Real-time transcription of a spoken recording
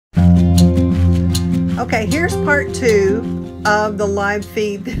Okay, here's part 2 of the live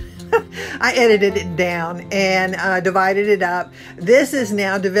feed. I edited it down and divided it up. This is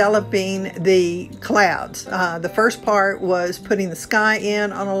now developing the clouds. The first part was putting the sky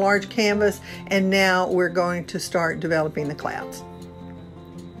in on a large canvas, and now we're going to start developing the clouds.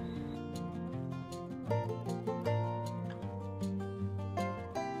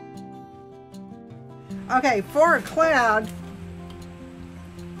 Okay, for a cloud,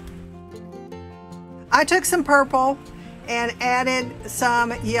 I took some purple and added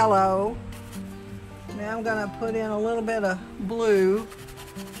some yellow. Now I'm going to put in a little bit of blue.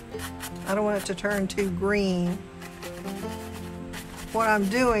 I don't want it to turn too green. What I'm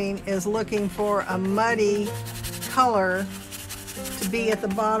doing is looking for a muddy color to be at the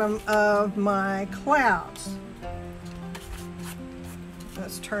bottom of my clouds.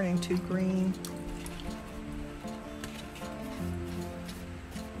 That's turning too green.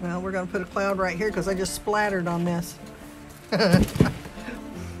 Well, we're going to put a cloud right here because I just splattered on this.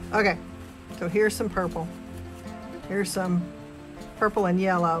 Okay, so here's some purple. Here's some purple and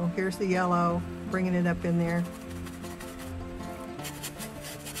yellow. Here's the yellow, bringing it up in there.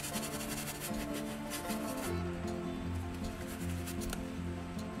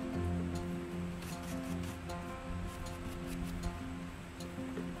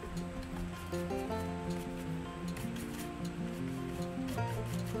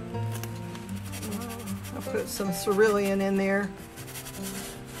 I'll put some cerulean in there.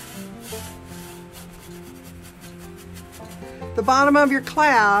 The bottom of your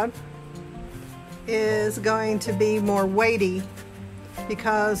cloud is going to be more weighty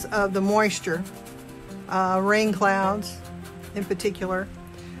because of the moisture. Rain clouds in particular.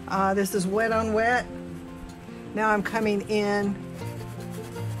 This is wet on wet. Now I'm coming in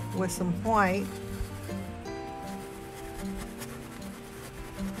with some white.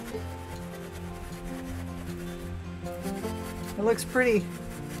 It looks pretty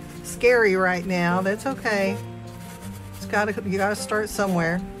scary right now. That's okay. You gotta start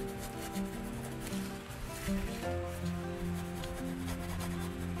somewhere.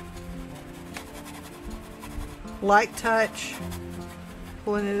 Light touch,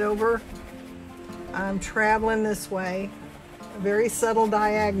 pulling it over. I'm traveling this way, a very subtle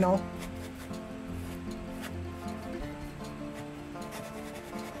diagonal.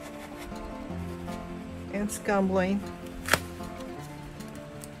 And scumbling.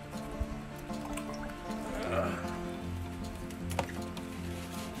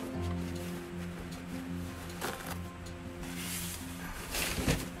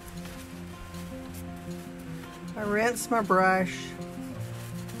 I rinse my brush,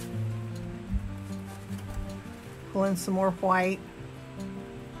 pull in some more white.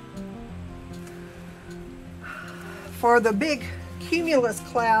 For the big cumulus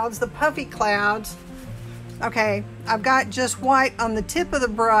clouds, the puffy clouds, okay, I've got just white on the tip of the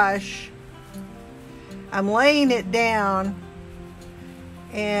brush. I'm laying it down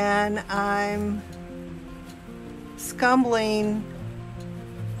and I'm scumbling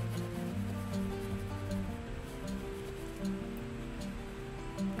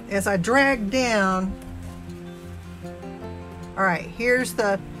as I drag down. All right, here's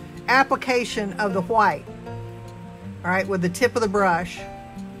the application of the white. All right, with the tip of the brush.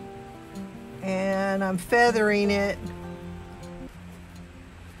 And I'm feathering it.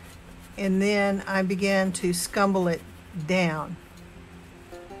 And then I begin to scumble it down.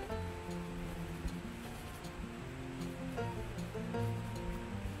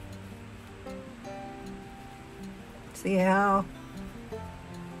 See how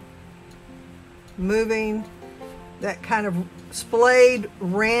moving that kind of splayed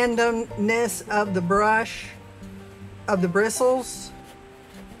randomness of the brush, of the bristles.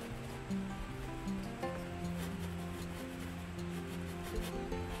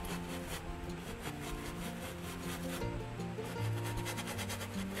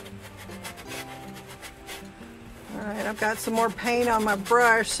 All right, I've got some more paint on my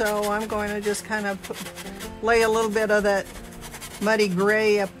brush, so I'm going to just kind of lay a little bit of that muddy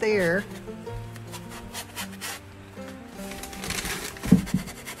gray up there.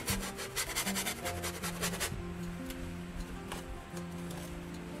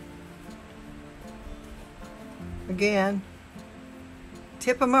 Again,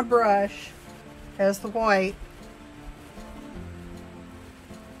 tip of my brush has the white.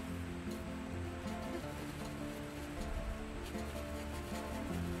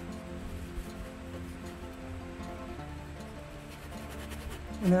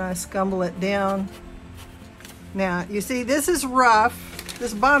 And then I scumble it down. Now, you see, this is rough.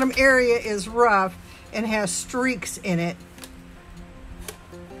 This bottom area is rough and has streaks in it.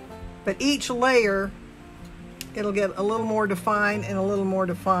 But each layer it'll get a little more defined and a little more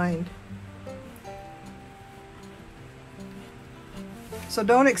defined. So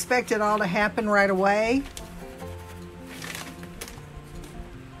don't expect it all to happen right away.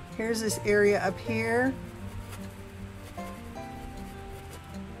 Here's this area up here.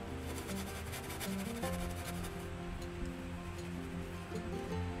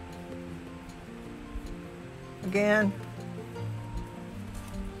 Again,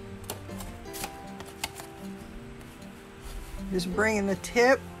 just bringing the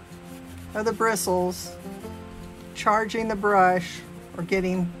tip of the bristles, charging the brush, or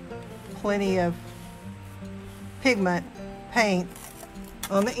getting plenty of pigment, paint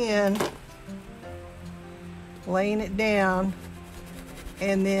on the end, laying it down,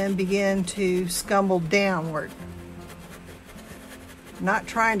 and then begin to scumble downward. Not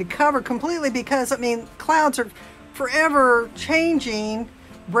trying to cover completely, because I mean, clouds are forever changing,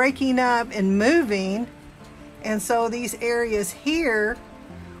 breaking up and moving, and so these areas here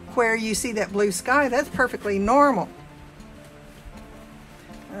where you see that blue sky, that's perfectly normal.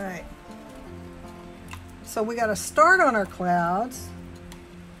 All right, so we got to start on our clouds.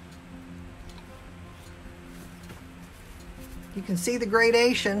 You can see the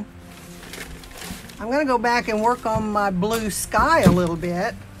gradation. I'm going to go back and work on my blue sky a little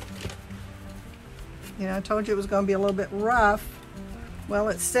bit. You know, I told you it was going to be a little bit rough. Well,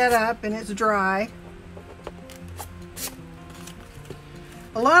 it's set up and it's dry.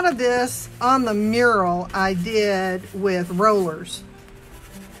 A lot of this on the mural I did with rollers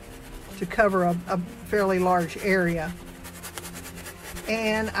to cover a fairly large area.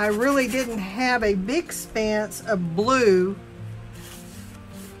 And I really didn't have a big expanse of blue.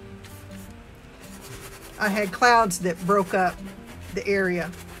 I had clouds that broke up the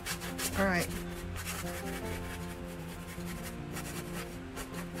area. All right.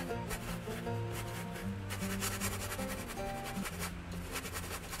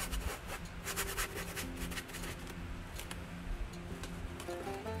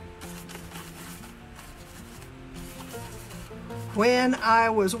 When I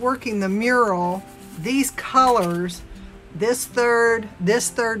was working the mural, these colors, this third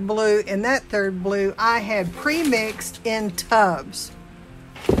blue, and that third blue, I had pre-mixed in tubs,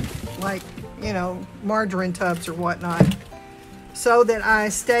 like, you know, margarine tubs or whatnot, so that I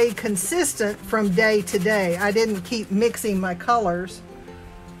stayed consistent from day to day. I didn't keep mixing my colors,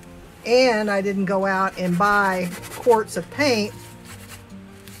 and I didn't go out and buy quarts of paint.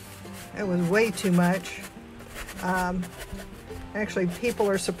 It was way too much. Actually, people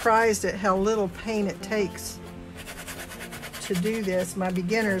are surprised at how little paint it takes to do this. My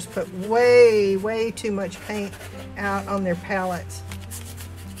beginners put way too much paint out on their palettes.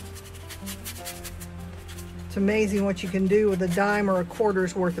 It's amazing what you can do with a dime or a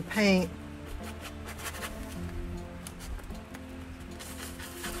quarter's worth of paint.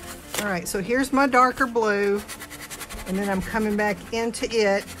 All right, so here's my darker blue, and then I'm coming back into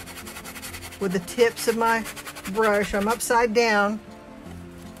it with the tips of my brush. I'm upside down.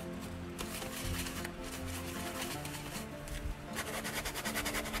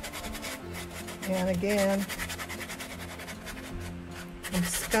 And again, I'm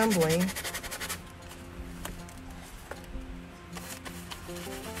scumbling.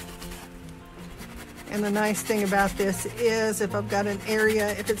 And the nice thing about this is if I've got an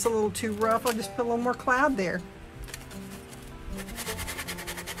area, if it's a little too rough, I'll just put a little more cloud there.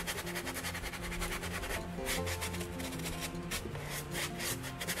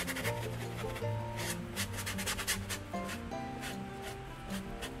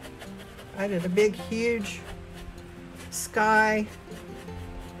 I did a big, huge sky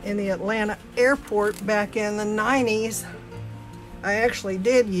in the Atlanta airport back in the 90s. I actually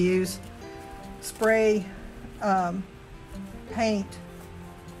did use spray paint.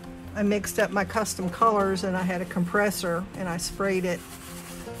 I mixed up my custom colors and I had a compressor and I sprayed it.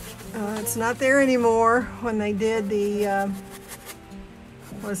 It's not there anymore. When they did the,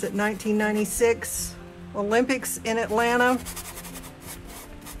 was it 1996 Olympics in Atlanta,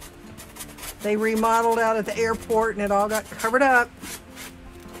 they remodeled out at the airport and it all got covered up.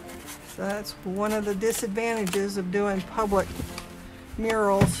 So that's one of the disadvantages of doing public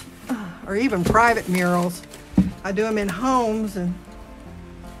murals or even private murals. I do them in homes and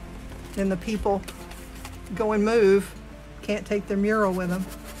then the people go and move, can't take their mural with them.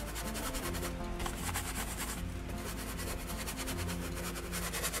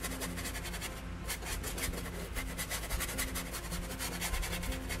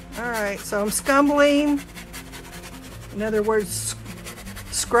 All right, so I'm scumbling, in other words,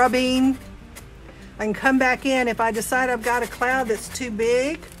 scrubbing. I can come back in if I decide I've got a cloud that's too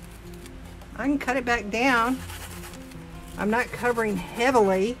big. I can cut it back down I'm not covering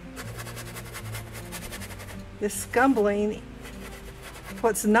heavily. This scumbling,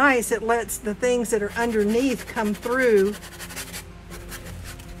 what's nice, it lets the things that are underneath come through.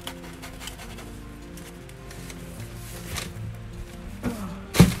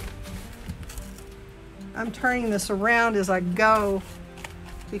 I'm turning this around as I go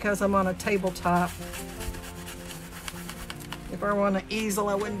because I'm on a tabletop. If I were on an easel,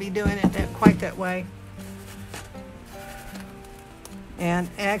 I wouldn't be doing it quite that way. And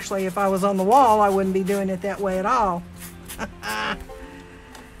actually, if I was on the wall, I wouldn't be doing it that way at all.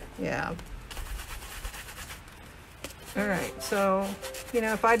 Yeah. All right, so, you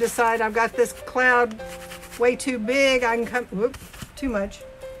know, if I decide I've got this cloud way too big, I can come, whoop, too much.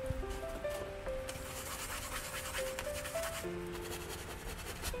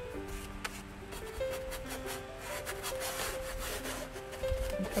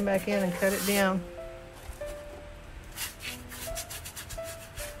 Come back in and cut it down.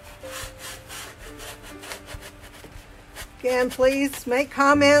 Again, please make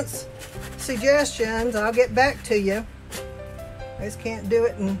comments, suggestions. I'll get back to you. I just can't do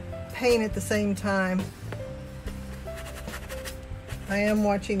it and paint at the same time. I am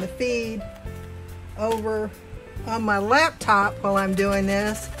watching the feed over on my laptop while I'm doing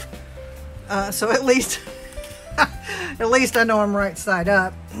this. So at least at least I know I'm right side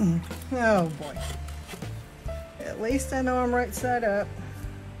up. Oh boy. At least I know I'm right side up.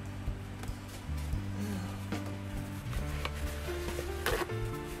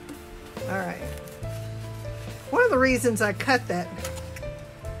 All right. One of the reasons I cut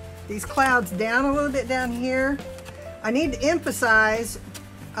these clouds down a little bit down here, I need to emphasize,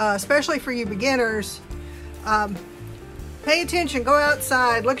 especially for you beginners, pay attention, go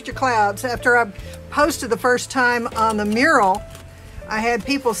outside, look at your clouds. After I posted the first time on the mural, I had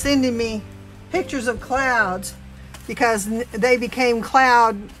people sending me pictures of clouds because they became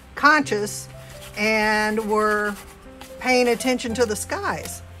cloud conscious and were paying attention to the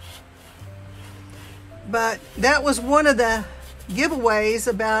skies. But that was one of the giveaways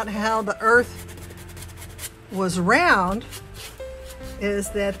about how the earth was round, is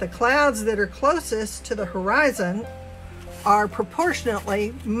that the clouds that are closest to the horizon are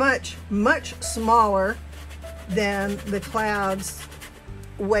proportionately much, much smaller than the clouds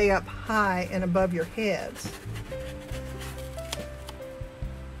way up high and above your heads.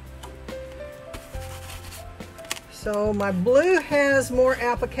 So my blue has more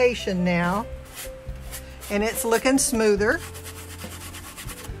application now, and it's looking smoother.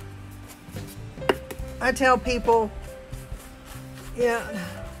 I tell people, yeah,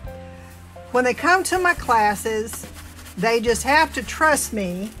 when they come to my classes, they just have to trust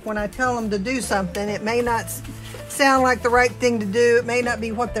me when I tell them to do something. It may not sound like the right thing to do. It may not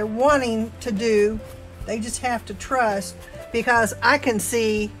be what they're wanting to do. They just have to trust, because I can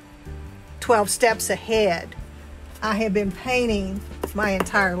see 12 steps ahead. I have been painting my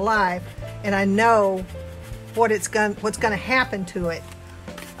entire life, and I know what's going to happen to it.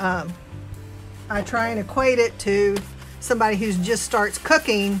 I try and equate it to somebody who just starts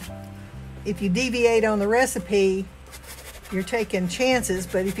cooking. If you deviate on the recipe, you're taking chances,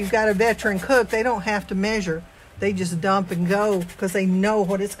 but if you've got a veteran cook, they don't have to measure. They just dump and go because they know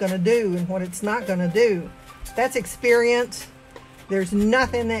what it's going to do and what it's not going to do. That's experience. There's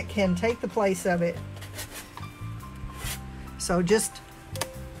nothing that can take the place of it. So just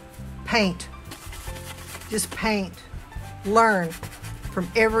paint. Just paint. Learn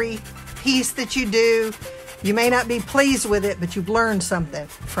from every piece that you do. You may not be pleased with it, but you've learned something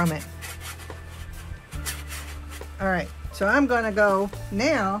from it. All right, so I'm going to go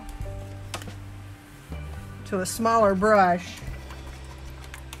now to a smaller brush.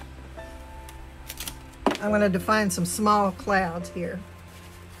 I'm going to define some small clouds here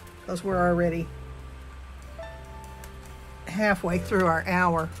because we're already halfway through our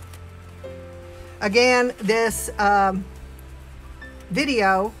hour. Again, this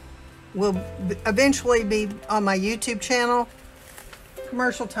video will eventually be on my YouTube channel.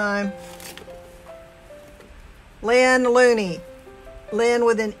 Commercial time. Lynn Looney, Lynn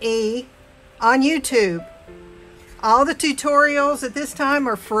with an E, on YouTube. All the tutorials at this time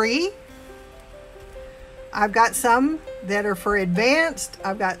are free. I've got some that are for advanced,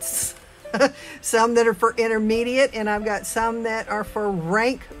 I've got some that are for intermediate, and I've got some that are for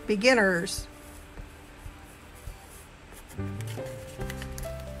rank beginners.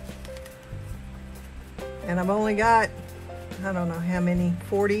 And I've only got, I don't know how many,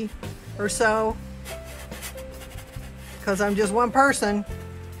 40 or so, because I'm just one person.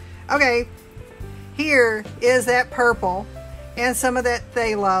 Okay, here is that purple and some of that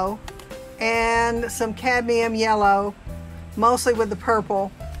phthalo and some cadmium yellow mostly with the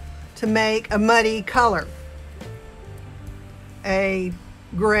purple, to make a muddy color. A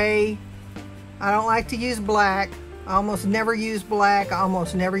gray. I don't like to use black. I almost never use black. I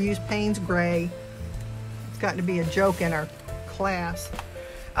almost never use Payne's gray. It's got to be a joke in our class.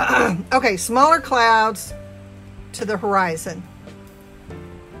 Okay, smaller clouds to the horizon.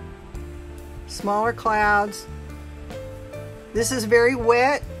 Smaller clouds. This is very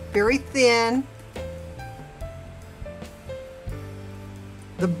wet, very thin.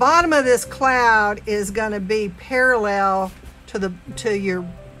 The bottom of this cloud is going to be parallel to your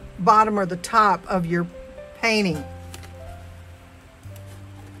bottom or the top of your painting.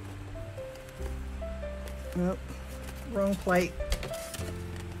 Oh, wrong plate.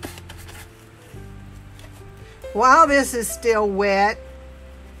 While this is still wet,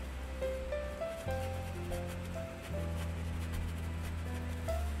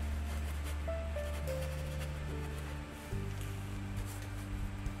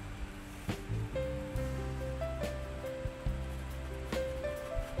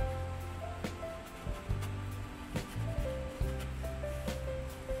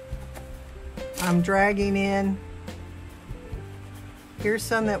 I'm dragging in. Here's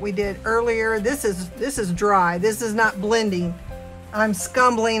some that we did earlier. This is dry. This is not blending. I'm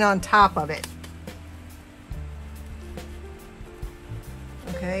scumbling on top of it.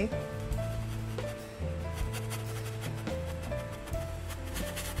 Okay.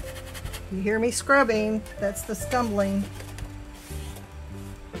 You hear me scrubbing? That's the scumbling.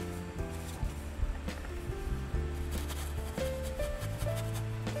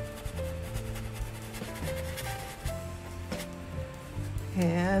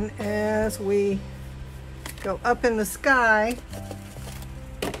 And as we go up in the sky,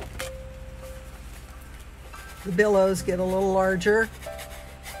 the billows get a little larger.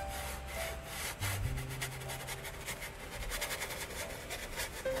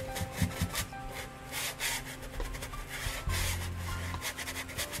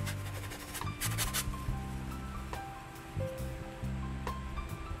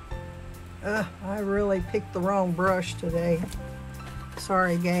 I really picked the wrong brush today.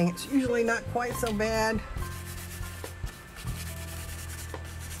 Sorry, gang, it's usually not quite so bad.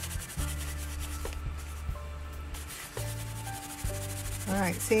 All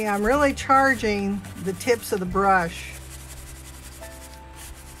right, see, I'm really charging the tips of the brush.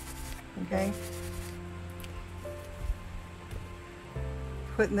 Okay.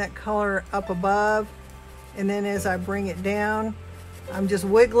 Putting that color up above, and then as I bring it down, I'm just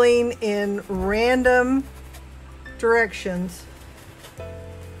wiggling in random directions,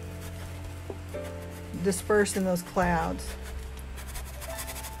 dispersing those clouds.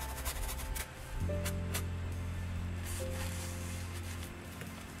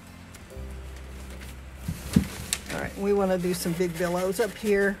 All right, we want to do some big billows up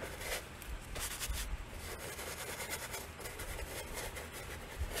here.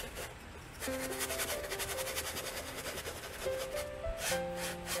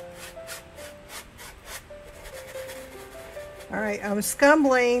 All right, I'm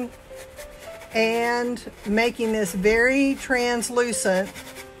scumbling and making this very translucent.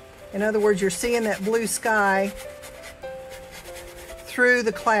 In other words, you're seeing that blue sky through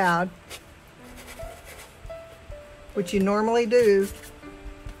the cloud, which you normally do.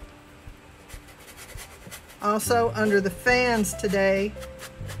 Also, under the fans today,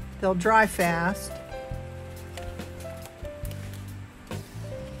 they'll dry fast.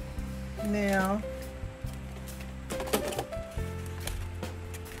 Now,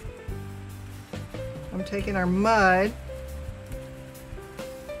 I'm taking our mud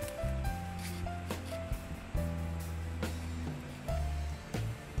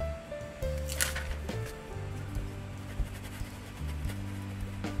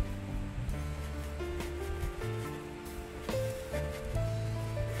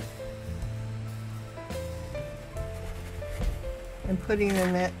and putting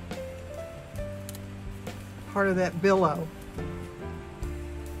in that part of that billow.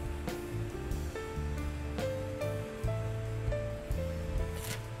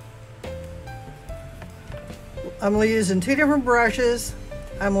 I'm using two different brushes.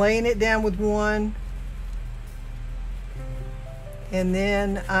 I'm laying it down with one, and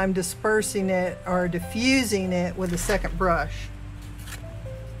then I'm dispersing it or diffusing it with a second brush.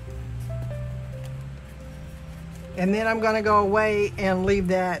 And then I'm going to go away and leave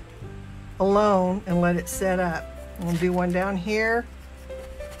that alone and let it set up. I'm going to do one down here.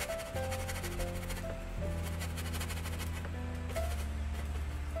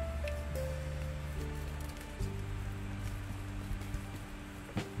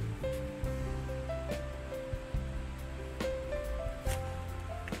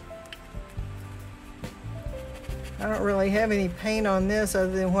 I don't really have any paint on this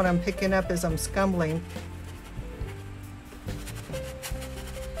other than what I'm picking up as I'm scumbling.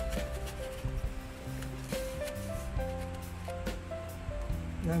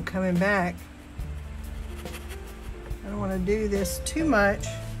 And I'm coming back. I don't want to do this too much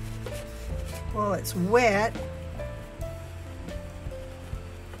while it's wet.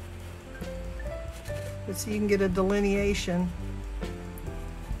 But so you can get a delineation.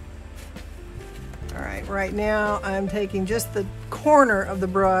 All right, right now I'm taking just the corner of the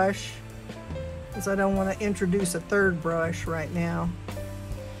brush because I don't want to introduce a third brush right now.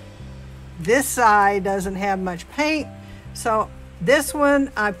 This side doesn't have much paint, so this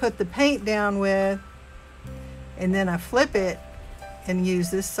one I put the paint down with, and then I flip it and use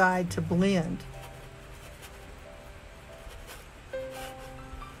this side to blend.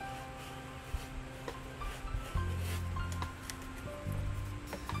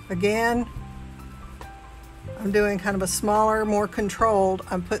 Again, I'm doing kind of a smaller, more controlled.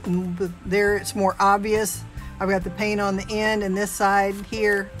 I'm putting there, it's more obvious. I've got the paint on the end, and this side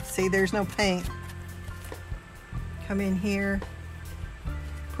here, see, there's no paint. Come in here,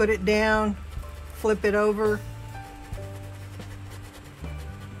 put it down, flip it over,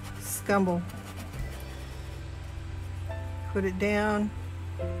 scumble. Put it down,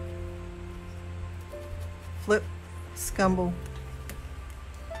 flip, scumble.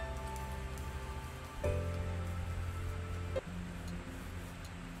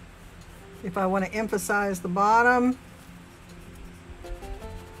 If I want to emphasize the bottom,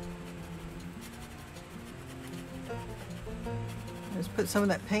 just put some of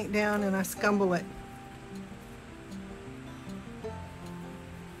that paint down and I scumble it.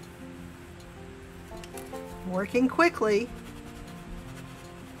 Working quickly.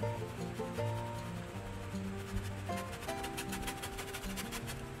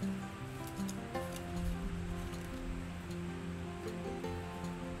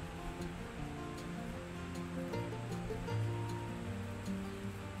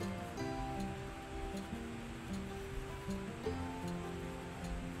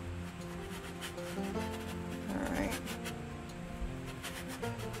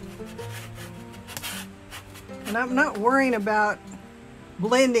 And I'm not worrying about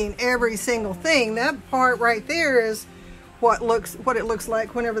blending every single thing. That part right there is what it looks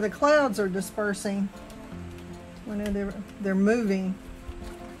like whenever the clouds are dispersing, whenever they're moving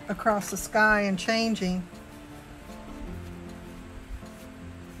across the sky and changing.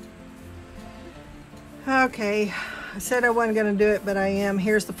 Okay, I said I wasn't going to do it, but I am.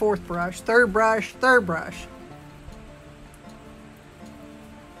 Here's the fourth brush, third brush, third brush.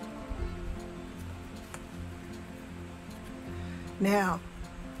 Now,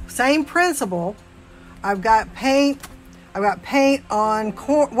 same principle. I've got paint on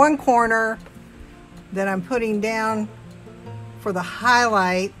one corner that I'm putting down for the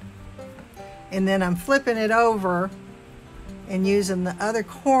highlight, and then I'm flipping it over and using the other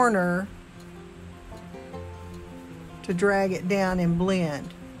corner to drag it down and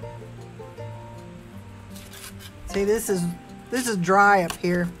blend. See, this is dry up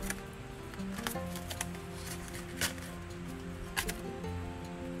here.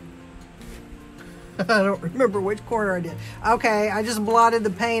 I don't remember which corner I did. Okay, I just blotted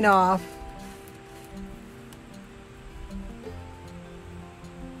the paint off.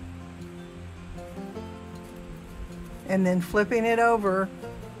 And then flipping it over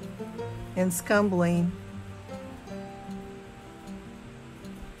and scumbling.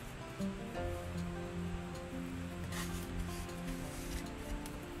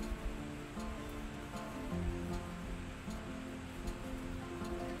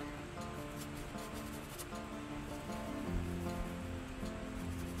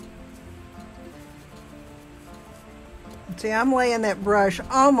 See, I'm laying that brush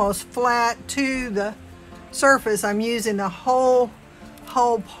almost flat to the surface. I'm using the whole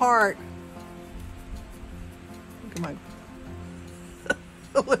part. Look at my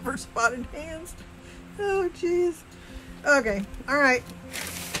liver spotted hands. Oh, jeez. Okay, all right.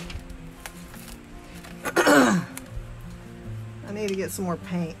 I need to get some more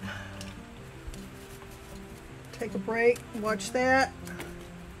paint. Take a break, watch that.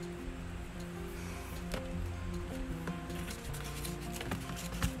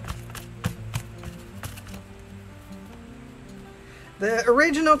 The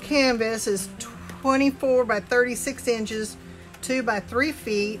original canvas is 24 by 36 inches, 2 by 3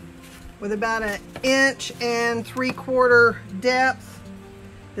 feet, with about 1.75 inches depth.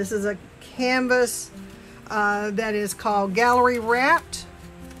 This is a canvas that is called gallery wrapped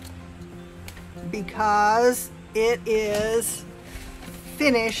because it is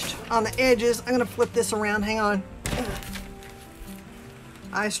finished on the edges. I'm gonna flip this around, hang on.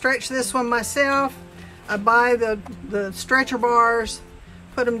 I stretch this one myself. I buy the stretcher bars,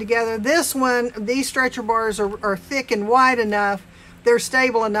 put them together. This one, these stretcher bars are thick and wide enough. They're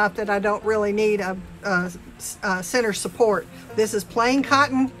stable enough that I don't really need a center support. This is plain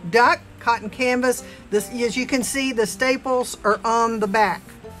cotton duck, cotton canvas. This, as you can see, the staples are on the back.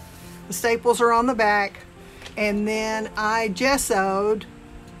 The staples are on the back. And then I gessoed,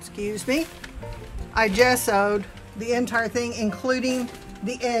 excuse me, I gessoed the entire thing, including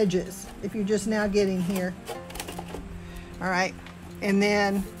the edges, if you're just now getting here. All right, and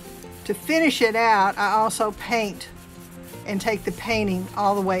then to finish it out, I also paint and take the painting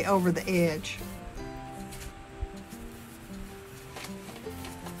all the way over the edge.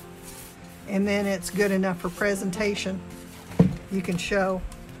 And then it's good enough for presentation. You can show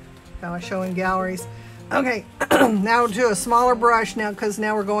how I show in galleries. Okay, now to a smaller brush now, because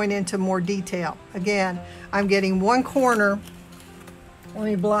now we're going into more detail. Again, I'm getting one corner. Let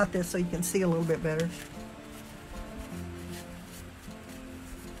me blot this so you can see a little bit better.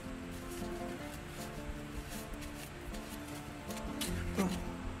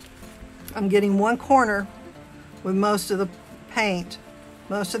 I'm getting one corner with most of the paint,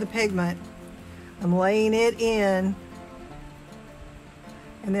 most of the pigment. I'm laying it in,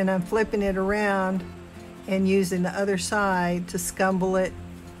 and then I'm flipping it around and using the other side to scumble it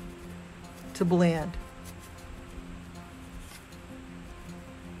to blend.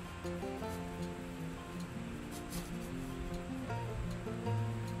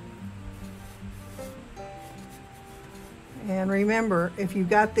 And remember, if you've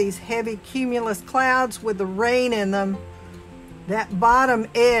got these heavy cumulus clouds with the rain in them, that bottom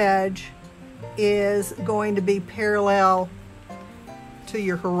edge is going to be parallel to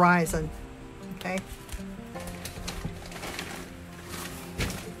your horizon, okay?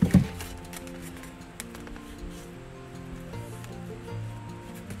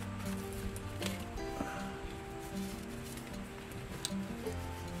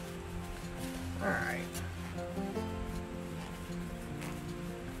 All right.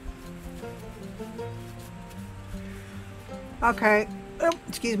 Okay, oh,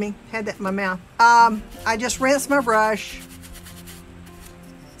 excuse me, had that in my mouth. I just rinsed my brush.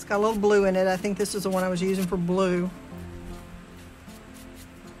 It's got a little blue in it. I think this is the one I was using for blue.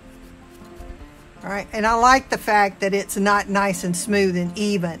 All right, and I like the fact that it's not nice and smooth and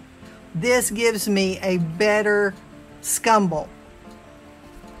even. This gives me a better scumble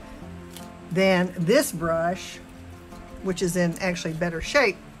than this brush, which is in actually better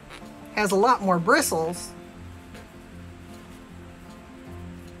shape. Has a lot more bristles.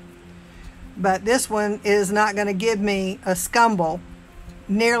 But this one is not going to give me a scumble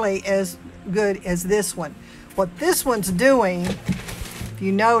nearly as good as this one. What this one's doing, if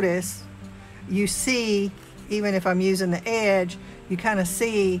you notice, you see, even if I'm using the edge, you kind of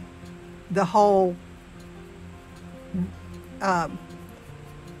see the whole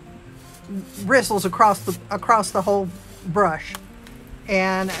bristles across the whole brush,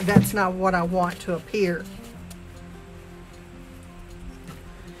 and that's not what I want to appear.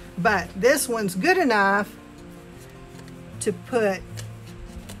 But this one's good enough to put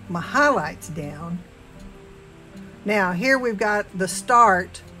my highlights down. Now here we've got the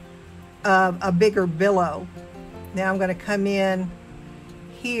start of a bigger billow. Now I'm going to come in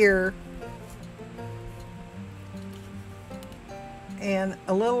here and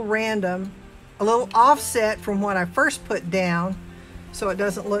a little random, a little offset from what I first put down so it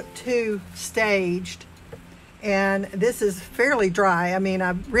doesn't look too staged. And this is fairly dry. I mean,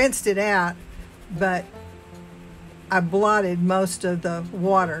 I've rinsed it out, but I blotted most of the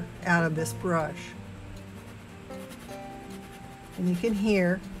water out of this brush. And you can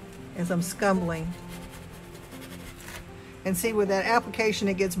hear as I'm scumbling. And see, with that application,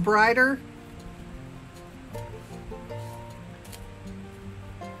 it gets brighter.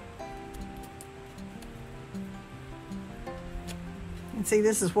 And see,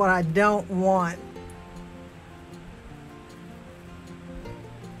 this is what I don't want.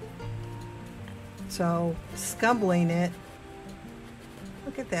 So, scumbling it,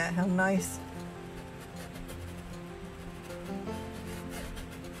 look at that, how nice.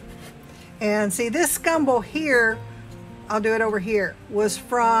 And see, this scumble here, I'll do it over here, was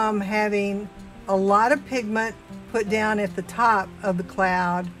from having a lot of pigment put down at the top of the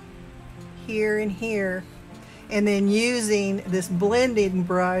cloud, here and here, and then using this blending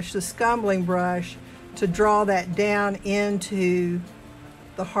brush, the scumbling brush, to draw that down into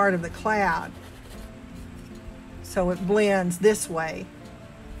the heart of the cloud. So it blends this way.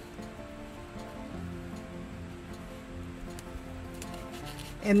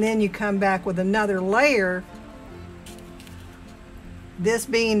 And then you come back with another layer this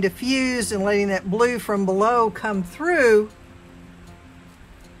being diffused and letting that blue from below come through,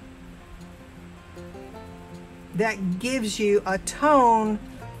 that gives you a tone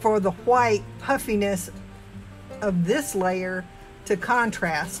for the white puffiness of this layer to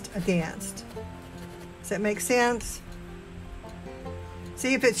contrast against. Does that make sense?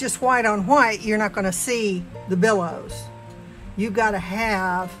 See, if it's just white on white, you're not going to see the billows. You've got to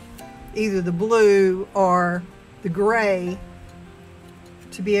have either the blue or the gray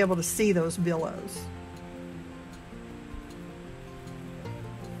to be able to see those billows.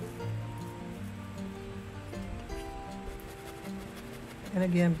 And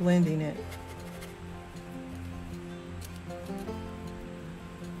again, blending it.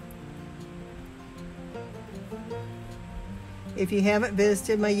 If you haven't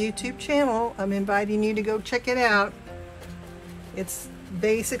visited my YouTube channel, I'm inviting you to go check it out. It's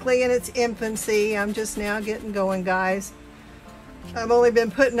basically in its infancy. I'm just now getting going, guys. I've only been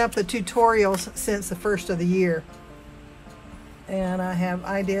putting up the tutorials since the first of the year. And I have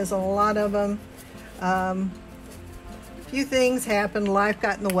ideas on a lot of them. A few things happened, life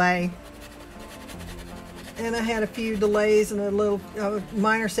got in the way. And I had a few delays and a little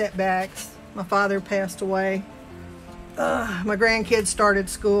minor setbacks. My father passed away. My grandkids started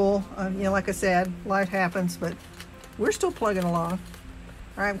school. You know, like I said, life happens, but we're still plugging along.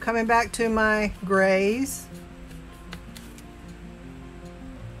 All right, I'm coming back to my grays.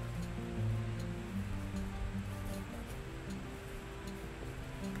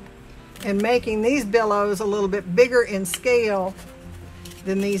 And making these billows a little bit bigger in scale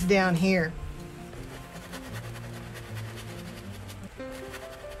than these down here.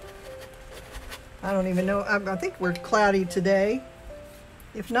 I don't even know, I think we're cloudy today.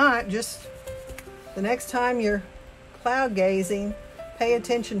 If not, just the next time you're cloud gazing, pay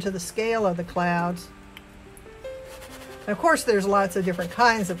attention to the scale of the clouds. And of course, there's lots of different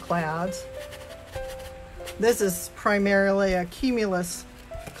kinds of clouds. This is primarily a cumulus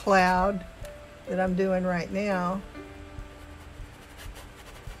cloud that I'm doing right now.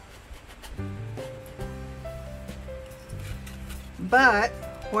 But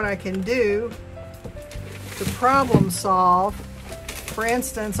what I can do to problem solve, for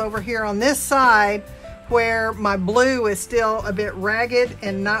instance, over here on this side where my blue is still a bit ragged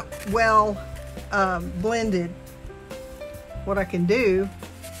and not well blended, what I can do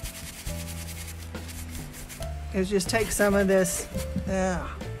is just take some of this, not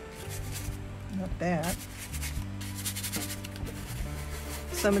that,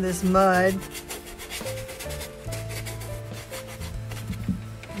 some of this mud,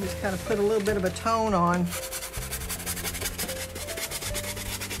 just kind of put a little bit of a tone on.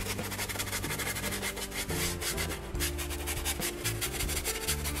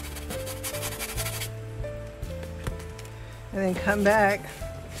 And then come back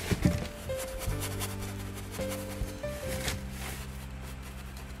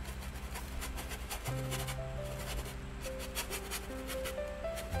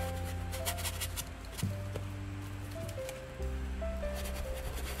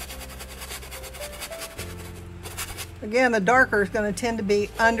again. The darker is going to tend to be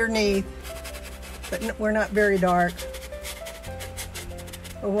underneath, but we're not very dark.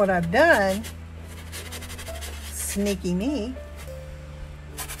 But what I've done, sneaky me,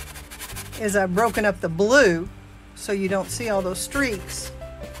 is I've broken up the blue so you don't see all those streaks.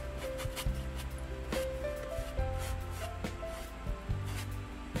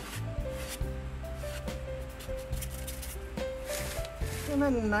 Isn't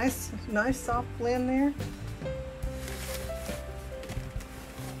that a nice soft blend there?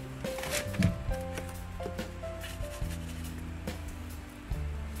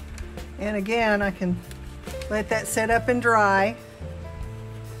 And again, I can let that set up and dry.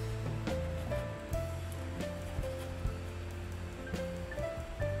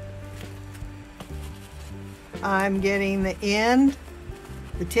 I'm getting the end,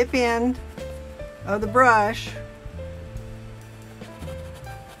 the tip end of the brush,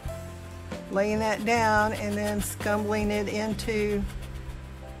 laying that down and then scumbling it into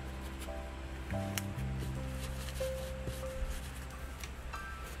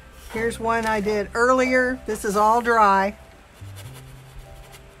here's one I did earlier. This is all dry.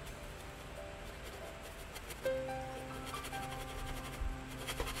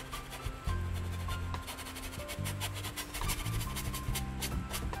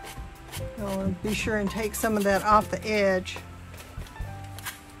 I'll be sure and take some of that off the edge.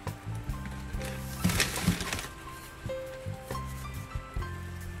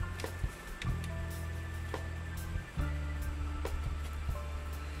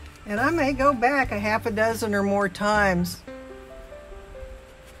 And I may go back a half a dozen or more times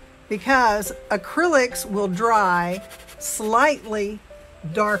because acrylics will dry slightly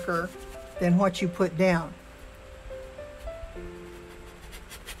darker than what you put down.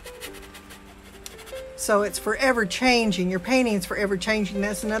 So it's forever changing. Your painting's forever changing.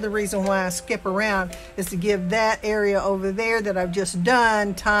 That's another reason why I skip around, is to give that area over there that I've just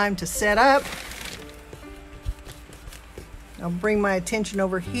done time to set up. I'll bring my attention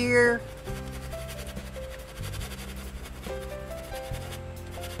over here.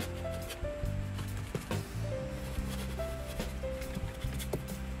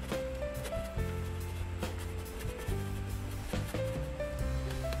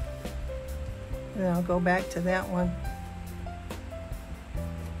 And I'll go back to that one.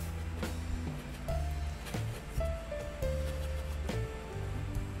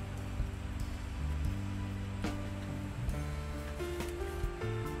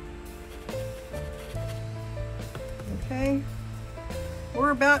 Okay,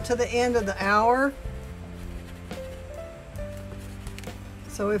 we're about to the end of the hour.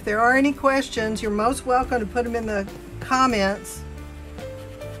 So if there are any questions, you're most welcome to put them in the comments.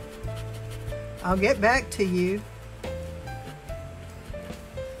 I'll get back to you,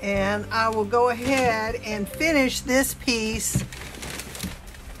 and I will go ahead and finish this piece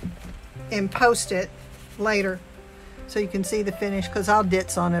and post it later so you can see the finish, because I'll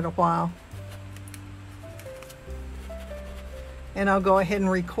ditz on it a while. And I'll go ahead and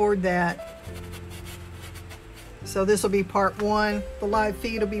record that. So this will be part one. The live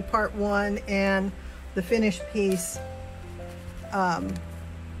feed will be part one, and the finished piece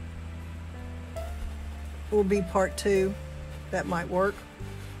will be part two. That might work.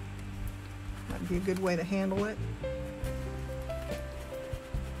 Might be a good way to handle it.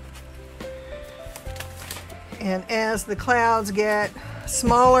 And as the clouds get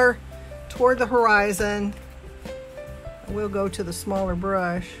smaller toward the horizon, we'll go to the smaller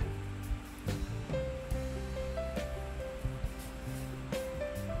brush.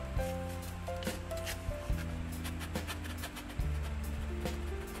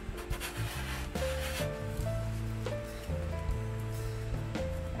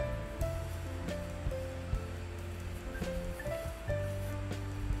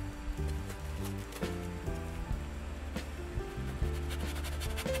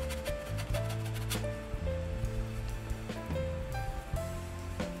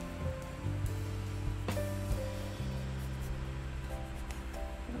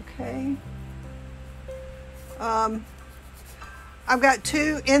 Okay. I've got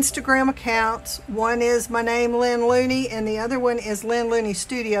two Instagram accounts. One is my name, Lynn Looney, and the other one is Lynn Looney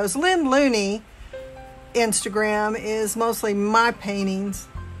Studios. Lynn Looney Instagram is mostly my paintings.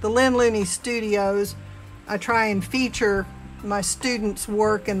 The Lynn Looney Studios, I try and feature my students'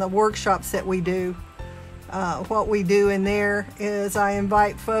 work in the workshops that we do. What we do in there is I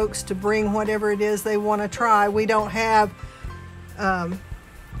invite folks to bring whatever it is they want to try. We don't have,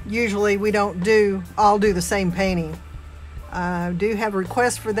 usually we don't all do the same painting. I do have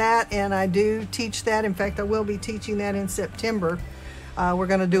requests for that, and I do teach that. In fact, I will be teaching that in September. We're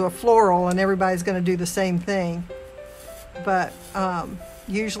going to do a floral, and everybody's going to do the same thing. But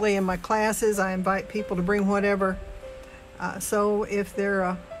usually in my classes, I invite people to bring whatever. So if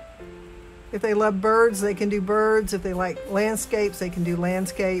they love birds, they can do birds. If they like landscapes, they can do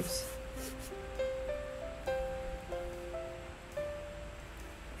landscapes.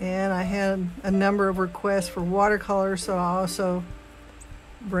 And I had a number of requests for watercolors, so I also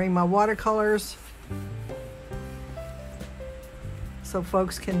bring my watercolors so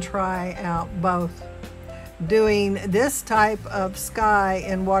folks can try out both. Doing this type of sky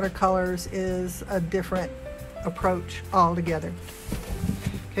in watercolors is a different approach altogether.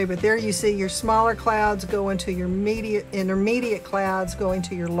 Okay, but there you see your smaller clouds go into your intermediate clouds go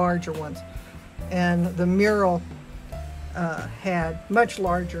into your larger ones. And the mural had much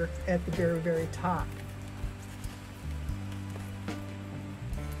larger at the very, very top.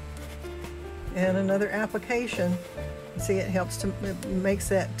 And another application, see, it helps to, it makes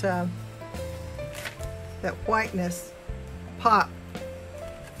that that whiteness pop.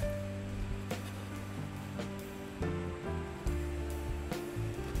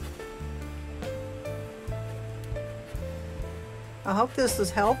 I hope this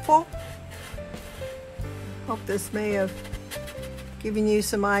was helpful. Hope this may have given you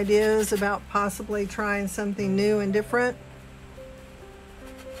some ideas about possibly trying something new and different.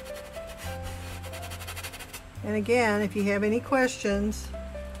 And again, if you have any questions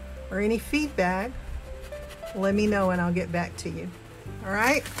or any feedback, let me know and I'll get back to you. All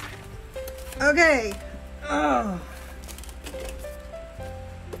right? Okay. Oh.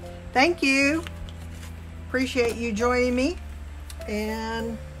 Thank you. Appreciate you joining me.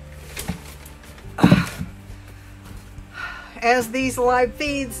 And as these live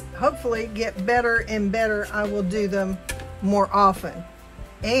feeds hopefully get better and better, I will do them more often,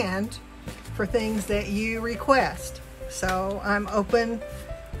 and for things that you request. So I'm open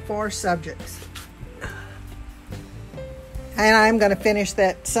for subjects. And I'm going to finish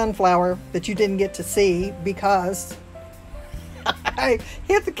that sunflower that you didn't get to see because I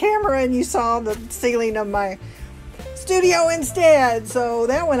hit the camera and you saw the ceiling of my studio instead. So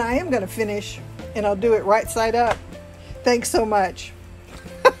that one I am going to finish, and I'll do it right side up. Thanks so much.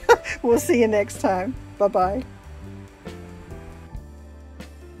 We'll see you next time. Bye-bye.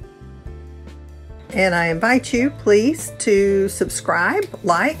 And I invite you, please, to subscribe,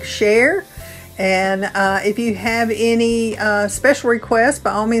 like, share, and if you have any special requests,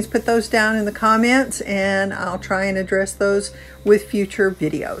 by all means put those down in the comments, and I'll try and address those with future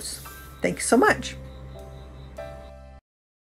videos. Thanks so much.